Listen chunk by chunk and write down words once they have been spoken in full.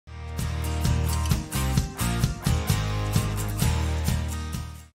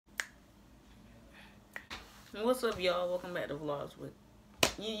What's up, y'all? Welcome back to vlogs with.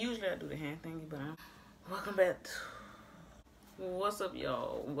 Usually I do the hand thingy, but welcome back. What's up,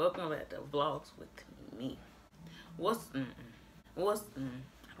 y'all? Welcome back to vlogs with me. I don't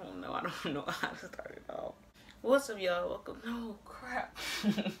know. I don't know how to start it off. What's up, y'all? Welcome. No crap.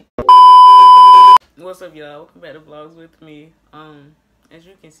 What's up, y'all? Welcome back to vlogs with me. As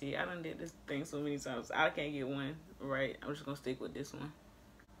you can see, I done did this thing so many times. I can't get one right. I'm just gonna stick with this one.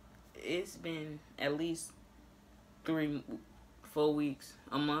 It's been at least 3-4 weeks,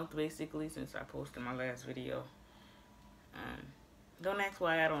 a month basically, since I posted my last video. Don't ask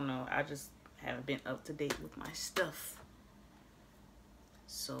why, I don't know. I just haven't been up to date with my stuff.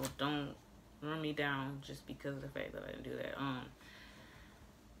 So don't run me down just because of the fact that I didn't do that.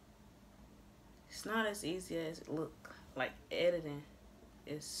 It's not as easy as it look. Like, editing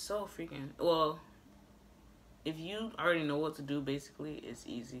is so freaking, well, if you already know what to do, basically it's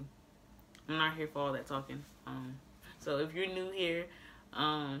easy. I'm not here for all that talking. So if you're new here,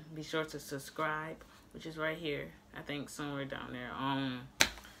 be sure to subscribe, which is right here. I think somewhere down there.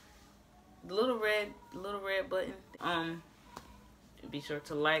 The little red button. Be sure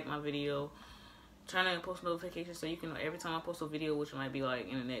to like my video. Turn on post notifications so you can know every time I post a video, which might be like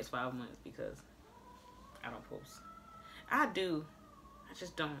in the next 5 months, because I don't post. I do, I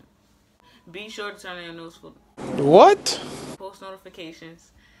just don't. Be sure to turn on your post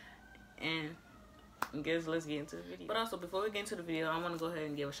notifications, and guess let's get into the video. But also, before we get into the video, I want to go ahead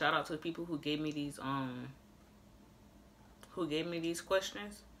and give a shout out to the people who gave me these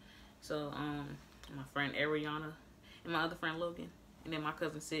questions. So my friend Ariana and my other friend Logan, and then my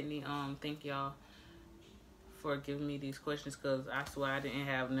cousin Sydney. Thank y'all for giving me these questions, because I swear I didn't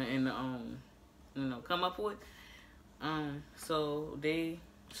have nothing to come up with. So they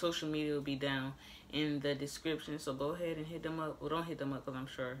social media will be down in the description, so go ahead and hit them up. Well, don't hit them up, because I'm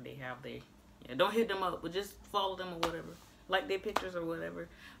sure they have their, don't hit them up, but just follow them or whatever, like their pictures or whatever.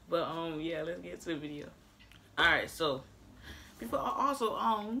 But yeah, let's get to the video. All right, so before, also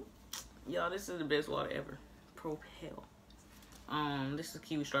y'all, this is the best water ever, Propel. This is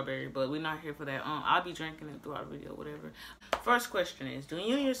kiwi strawberry, but we're not here for that. I'll be drinking it throughout the video, whatever. First question is, do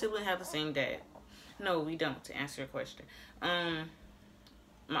you and your sibling have the same dad? No, we don't, to answer your question.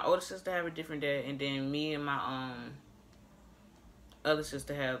 My older sister have a different dad, and then me and my other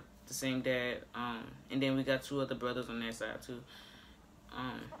sister have the same dad. And then we got 2 other brothers on their side too.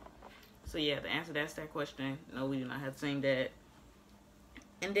 So yeah, the answer to that question, no, we do not have the same dad.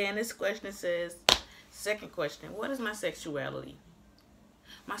 And then this question says, second question, what is my sexuality?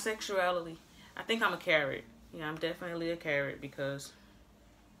 My sexuality, I think I'm a carrot. Yeah, I'm definitely a carrot, because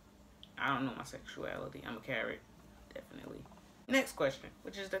I don't know my sexuality. I'm a carrot, definitely. Next question,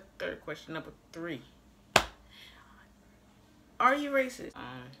 which is the third question, number 3. Are you racist?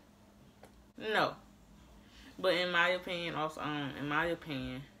 No. But in my opinion,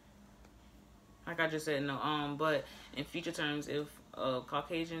 like I just said, no. But in future terms, if a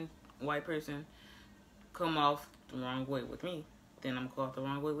Caucasian white person come off the wrong way with me, then I'm gonna go off the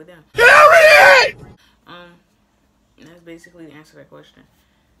wrong way with them. That's basically the answer to that question.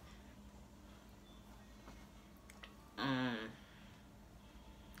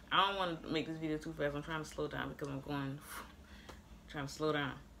 I don't want to make this video too fast. I'm trying to slow down, because I'm trying to slow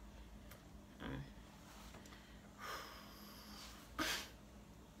down.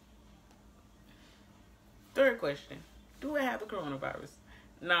 Third question, do I have the coronavirus?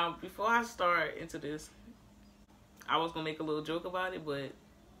 Now, before I start into this, I was gonna make a little joke about it, but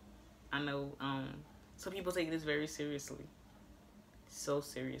I know some people take this very seriously. So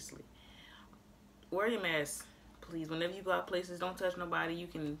seriously. Wear your mask, please. Whenever you go out places, don't touch nobody. You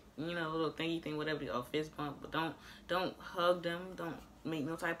can, a little thingy thing, whatever, or fist bump, but don't hug them. Don't make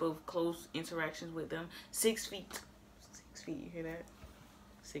no type of close interactions with them. 6 feet. 6 feet, you hear that?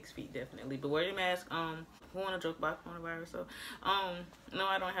 6 feet, definitely. But wear your mask. Who wanna joke about coronavirus? So, no,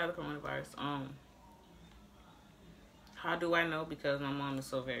 I don't have the coronavirus. How do I know? Because my mom is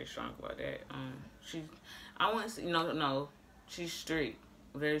so very strong about that. I want to say, no, she's strict,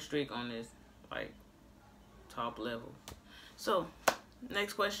 very strict on this, like, top level. So,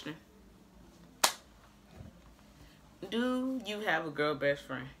 next question. Do you have a girl best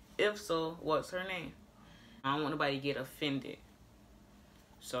friend? If so, what's her name? I don't want nobody to get offended.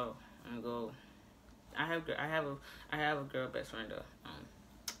 So, I'm gonna go. I have a girl best friend though.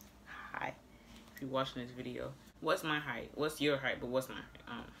 Hi, if you're watching this video. What's my height? What's your height? But what's my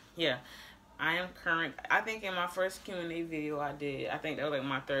height? Yeah, I am current. I think in my first Q&A video I did, I think that was like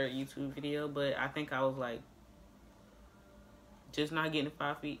my 3rd YouTube video, but I think I was like just not getting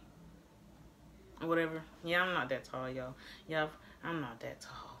 5 feet or whatever. Yeah, I'm not that tall, y'all. Yeah, I'm not that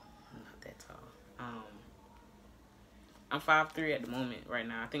tall. I'm not that tall. I'm 5'3" at the moment right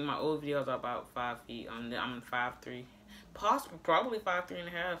now. I think my old videos are about 5 feet. I'm 5'3", possibly probably 5'3" and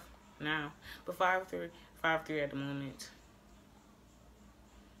a half now, but 5'3" at the moment.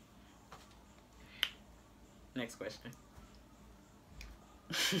 Next question.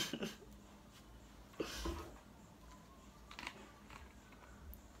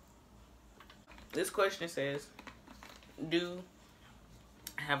 This question says, do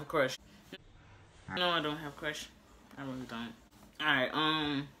I have a crush? No, I don't have a crush. I really don't.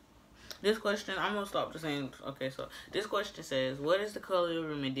 Alright, this question, I'm gonna stop the same. Okay, so this question says, what is the color of your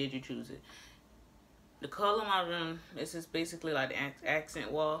room and did you choose it? The color of my room is just basically like the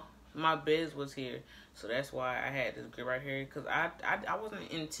accent wall. My beds was here, so that's why I had this grid right here, because I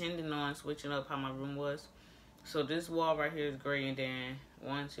wasn't intending on switching up how my room was. So this wall right here is gray, and then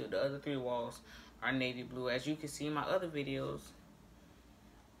the other 3 walls are navy blue. As you can see in my other videos,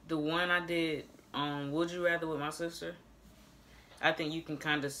 the one I did Would You Rather with my sister, I think you can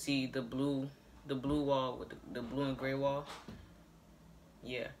kind of see the blue wall with the blue and gray wall.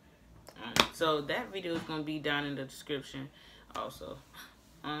 Yeah. So that video is gonna be down in the description also.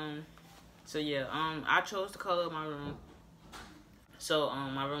 So yeah, I chose the color of my room. So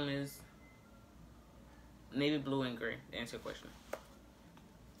my room is navy blue and gray, to answer your question.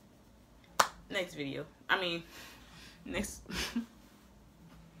 Next video. Next.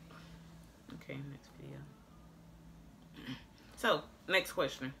 Okay, next video. So, next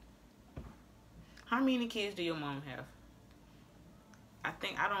question. How many kids do your mom have? I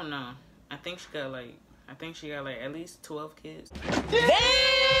don't know. I think she got like at least 12 kids.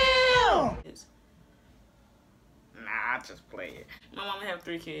 Damn! Nah, I just play it. My mom have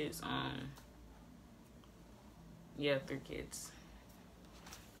 3 kids. Yeah, 3 kids.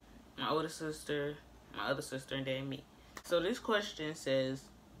 My older sister, my other sister, and then me. So this question says,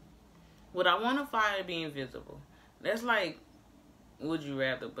 would I want a fire to be invisible? That's like, would you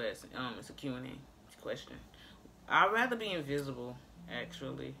rather, but it's a Q&A question. I'd rather be invisible,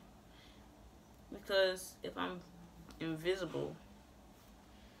 actually. Because if I'm invisible,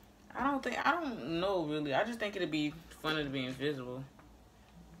 I don't know really. I just think it'd be funner to be invisible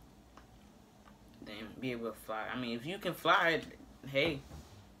than be able to fly. If you can fly, hey,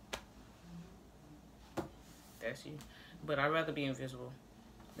 that's you. But I'd rather be invisible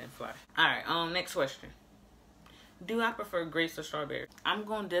than fly. Alright, next question. Do I prefer grapes or strawberries? I'm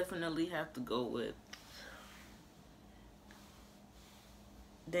gonna definitely have to go with,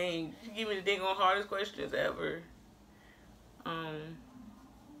 dang, you give me the dang on hardest questions ever.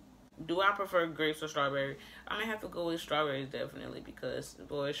 Do I prefer grapes or strawberry? I'm gonna have to go with strawberries definitely, because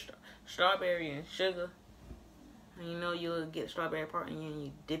boy, strawberry and sugar. And you know you'll get strawberry part and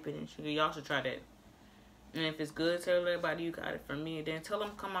you dip it in sugar. Y'all should try that. And if it's good, tell everybody you got it from me. Then tell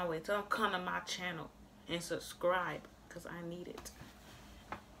them come my way. Tell them come to my channel and subscribe, because I need it.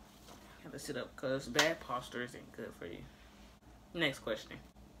 I have to sit up because bad posture isn't good for you. Next question.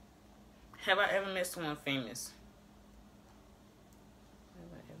 Have I ever met someone famous?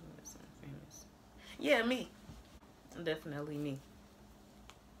 Have I ever met someone famous? Yeah, me. Definitely me.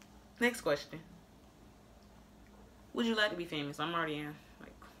 Next question. Would you like to be famous? I'm already am.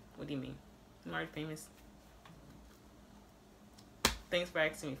 Like, what do you mean? I'm already famous. Thanks for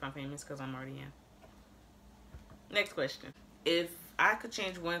asking me if I'm famous, because I'm already am. Next question. If I could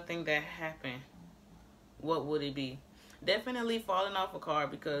change one thing that happened, what would it be? Definitely falling off a car,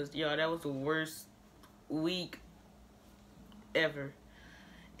 because y'all, that was the worst week ever.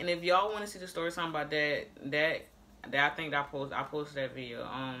 And if y'all want to see the story time about that I think I posted that video.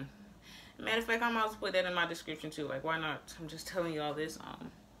 Matter of fact, I might as well put that in my description too. Like, why not? I'm just telling y'all this.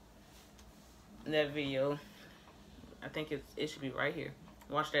 That video, I think it should be right here.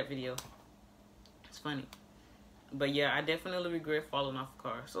 Watch that video. It's funny. But yeah, I definitely regret falling off a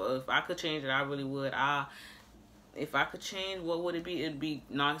car. So if I could change it, I really would. If I could change, what would it be? It'd be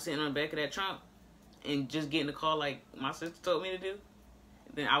not sitting on the back of that trunk and just getting the car like my sister told me to do.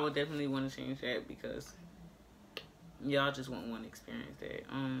 Then I would definitely want to change that, because y'all just won't want to experience that.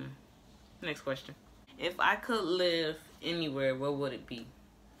 Next question. If I could live anywhere, where would it be?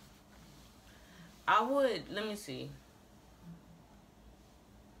 I would, let me see.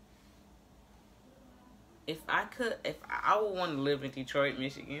 I would want to live in Detroit,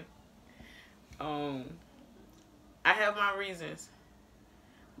 Michigan. I have my reasons,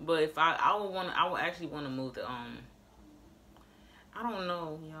 but if I would actually want to move to I don't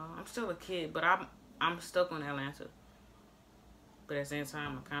know, y'all. I'm still a kid, but I'm stuck on Atlanta. But at the same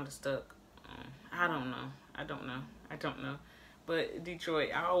time, I'm kind of stuck. I don't know. But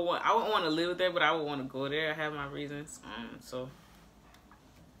Detroit, I would want to live there, but I would want to go there. I have my reasons. So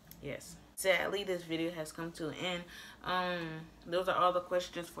yes. sadly, this video has come to an end. Those are all the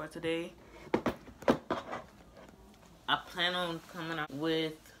questions for today. I plan on coming out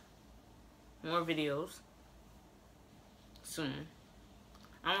with more videos soon.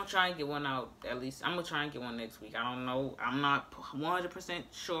 I'm gonna try and get one out at least. I'm gonna try and get one next week. I don't know. I'm not 100%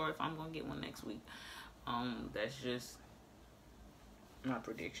 sure if I'm gonna get one next week. That's just my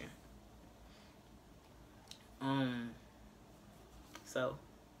prediction. So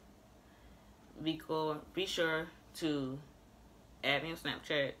be sure to add me on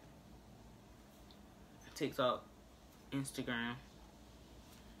Snapchat, TikTok, Instagram.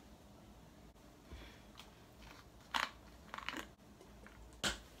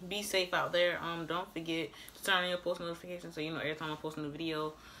 Be safe out there. Don't forget to turn on your post notifications so you know every time I post a new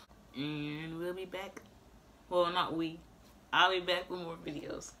video. And we'll be back. Well, not we. I'll be back with more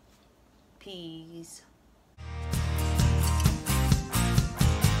videos. Peace.